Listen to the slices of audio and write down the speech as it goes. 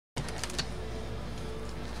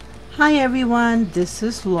Hi everyone, this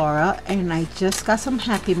is Laura and I just got some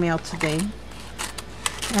happy mail today,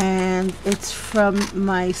 and it's from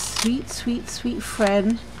my sweet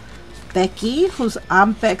friend Becky, who's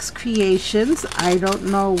on Beck's Creations. I don't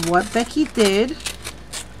know what Becky did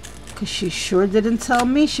because she sure didn't tell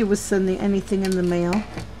me she was sending anything in the mail,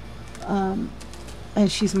 and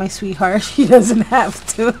she's my sweetheart. She doesn't have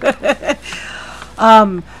to.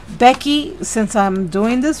 Becky, since I'm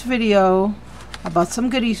doing this video about some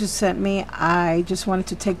goodies you sent me, I just wanted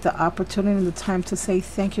to take the opportunity and the time to say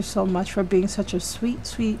thank you so much for being such a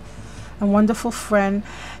sweet and wonderful friend.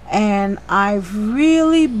 And I've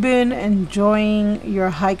really been enjoying your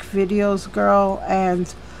hike videos, girl,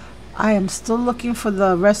 and I am still looking for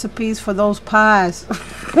the recipes for those pies.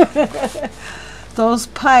 Those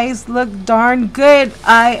pies look darn good.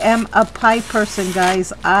 I am a pie person,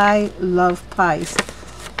 guys. I love pies.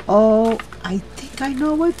 Oh, I think I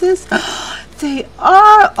know what this they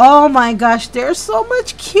are. Oh my gosh, they're so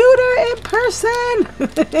much cuter in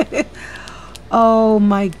person. Oh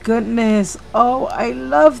my goodness. Oh, I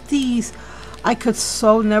love these. I could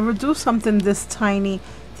so never do something this tiny.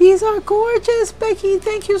 These are gorgeous, Becky.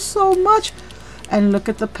 Thank you so much. And look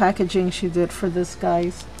at the packaging she did for this,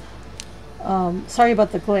 guys. Sorry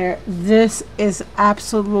about the glare. This is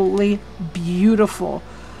absolutely beautiful.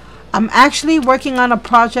 I'm actually working on a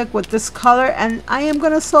project with this color, and I am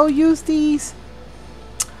gonna so use these.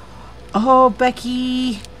 Oh,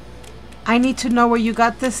 Becky, I need to know where you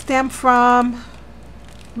got this stamp from.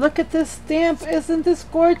 Look at this stamp. Isn't this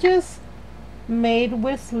gorgeous? Made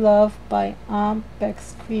with love by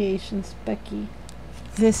Beck's Creations, Becky.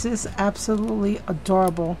 This is absolutely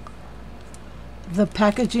adorable. The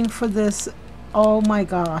packaging for this, oh my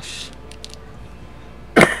gosh.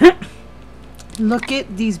 Look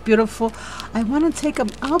at these beautiful. I want to take them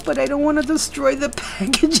out, but I don't want to destroy the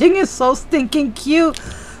packaging. It's so stinking cute.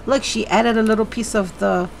 Look, she added a little piece of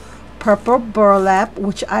the purple burlap,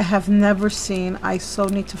 which I have never seen. I so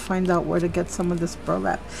need to find out where to get some of this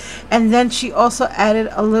burlap. And then she also added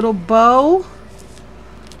a little bow,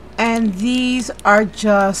 and these are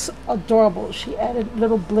just adorable. She added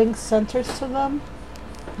little blink centers to them.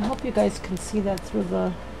 I hope you guys can see that through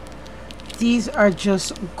the... These are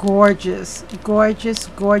just gorgeous. Gorgeous.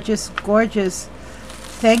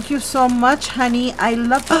 Thank you so much, honey. I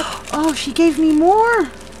love... Oh, she gave me more.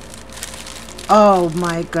 Oh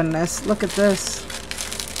my goodness. Look at this.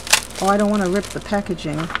 Oh, I don't want to rip the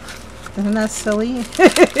packaging. Isn't that silly?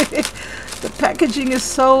 The packaging is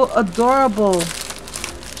so adorable.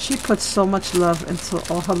 She puts so much love into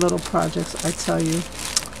all her little projects, I tell you.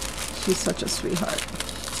 She's such a sweetheart.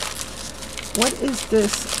 What is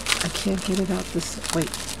this? I can't get it out this... Wait,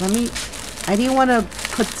 let me... I didn't want to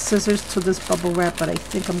put scissors to this bubble wrap, but I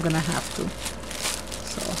think I'm going to have to.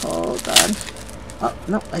 So, hold on. Oh,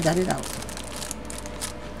 no, I got it out.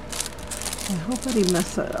 I hope I didn't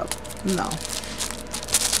mess it up. No.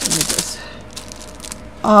 Let me just...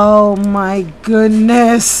 Oh my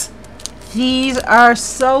goodness. These are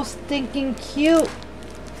so stinking cute.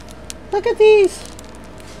 Look at these.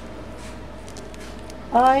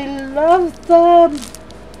 I love them.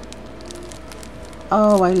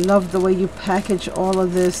 Oh, I love the way you package all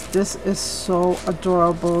of this. This is so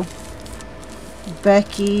adorable.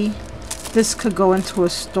 Becky, this could go into a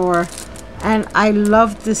store. And I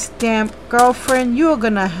love this stamp. Girlfriend, you're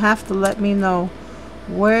gonna have to let me know,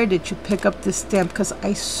 where did you pick up this stamp? Because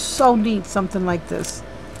I so need something like this.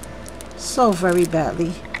 So very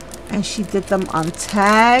badly. And she did them on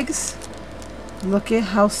tags. Look at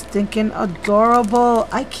how stinking adorable.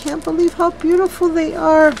 I can't believe how beautiful they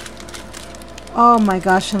are. Oh my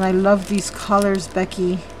gosh, and I love these colors,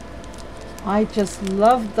 Becky. I just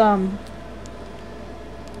love them.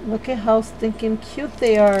 Look at how stinking cute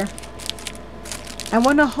they are. I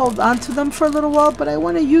want to hold on to them for a little while, but I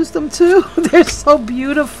want to use them too. They're so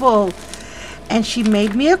beautiful. And she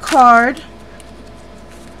made me a card.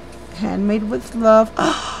 Handmade with love.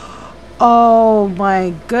 Oh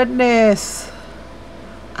my goodness.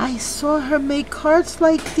 I saw her make cards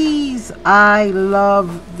like these. I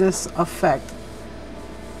love this effect.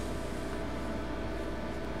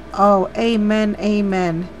 Oh, amen,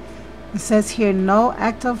 amen. It says here, no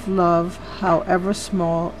act of love, however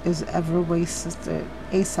small, is ever wasted.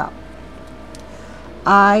 Aesop.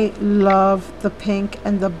 I love the pink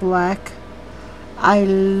and the black. I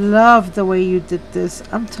love the way you did this.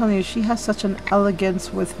 I'm telling you, she has such an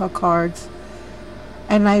elegance with her cards.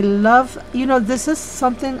 And I love, you know, this is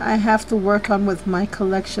something I have to work on with my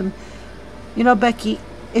collection. You know, Becky,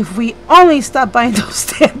 if we only stop buying those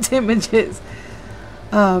stamped images.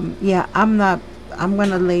 Yeah, I'm going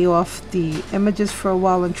to lay off the images for a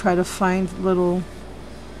while and try to find little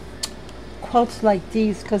quotes like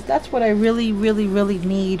these, because that's what I really, really, really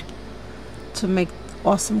need to make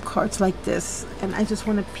awesome cards like this. And I just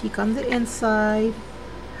want to peek on the inside.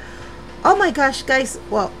 Oh my gosh, guys.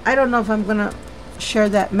 Well, I don't know if I'm going to share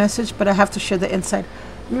that message, but I have to share the inside.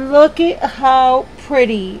 Look at how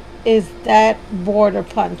pretty is that border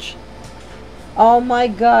punch. Oh my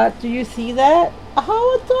god, do you see that?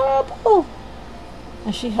 How adorable.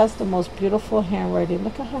 And she has the most beautiful handwriting.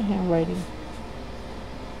 Look at her handwriting.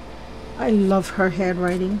 I love her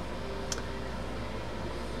handwriting.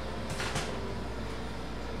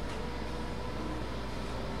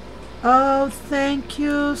 Oh, thank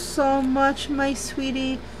you so much, my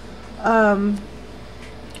sweetie.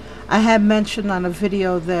 I had mentioned on a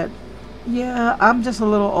video that, yeah, I'm just a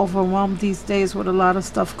little overwhelmed these days with a lot of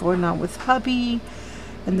stuff going on with hubby.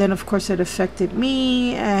 And then, of course, it affected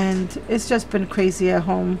me. And it's just been crazy at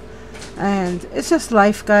home. And it's just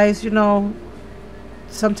life, guys. You know,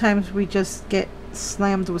 sometimes we just get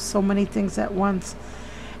slammed with so many things at once.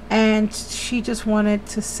 And she just wanted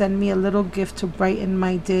to send me a little gift to brighten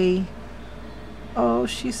my day. Oh,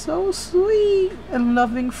 she's so sweet and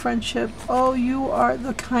loving friendship. Oh, you are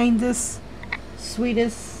the kindest,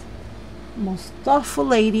 sweetest, most thoughtful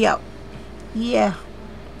lady out. Yeah,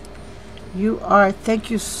 you are.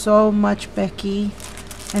 Thank you so much, Becky.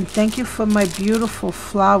 And thank you for my beautiful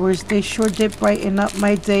flowers. They sure did brighten up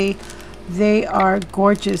my day. They are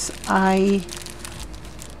gorgeous.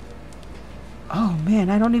 Oh man,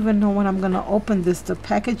 I don't even know when I'm gonna open this. The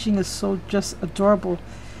packaging is so just adorable.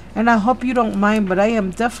 And I hope you don't mind, but I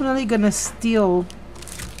am definitely gonna steal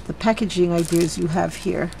the packaging ideas you have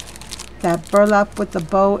here. That burlap with the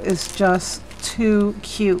bow is just too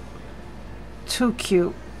cute. Too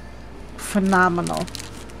cute. Phenomenal.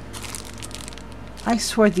 I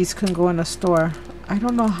swear these can go in a store. I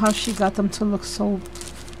don't know how she got them to look so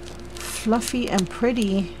fluffy and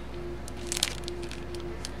pretty.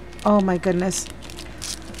 Oh my goodness.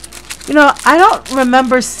 You know, I don't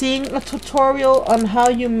remember seeing a tutorial on how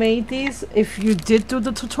you made these. If you did do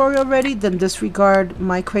the tutorial already, then disregard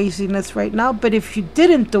my craziness right now. But if you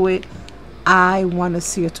didn't do it, I want to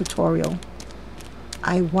see a tutorial.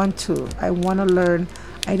 I want to learn.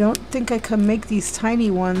 I don't think I can make these tiny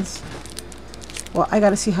ones. Well, I got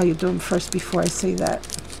to see how you do them first before I say that.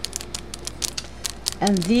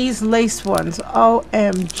 And these lace ones,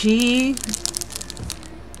 OMG.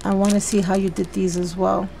 I want to see how you did these as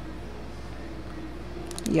well.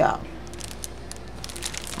 Yeah,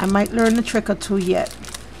 I might learn a trick or two yet.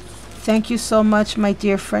 Thank you so much, my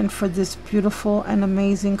dear friend, for this beautiful and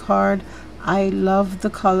amazing card. I love the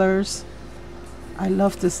colors. I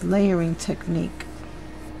love this layering technique.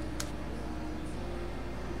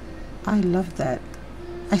 I love that.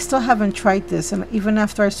 I still haven't tried this, and even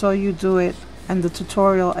after I saw you do it and the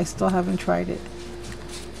tutorial, I still haven't tried it.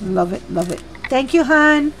 Love it, love it. Thank you,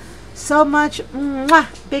 hon, so much. Mwah!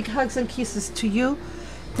 Big hugs and kisses to you.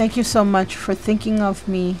 Thank you so much for thinking of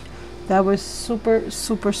me. That was super,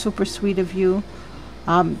 super, super sweet of you.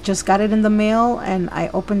 Just got it in the mail and I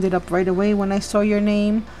opened it up right away when I saw your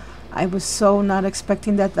name. I was so not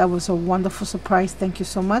expecting that. That was a wonderful surprise. Thank you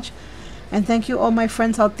so much. And thank you all my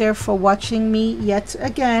friends out there for watching me yet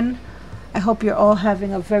again. I hope you're all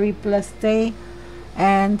having a very blessed day.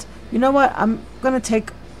 And you know what? I'm going to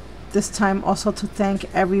take this time also to thank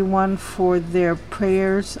everyone for their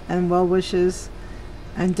prayers and well wishes.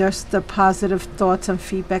 And just the positive thoughts and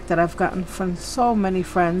feedback that I've gotten from so many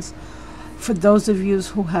friends. For those of you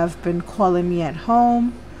who have been calling me at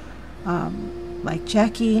home, like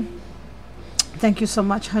Jackie, thank you so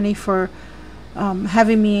much, honey, for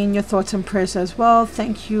having me in your thoughts and prayers as well.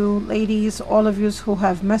 Thank you, ladies, all of you who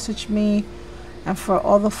have messaged me, and for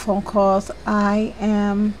all the phone calls. I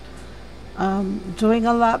am doing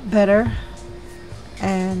a lot better,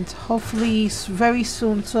 and hopefully very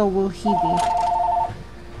soon so will he be.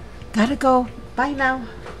 Gotta go. Bye now.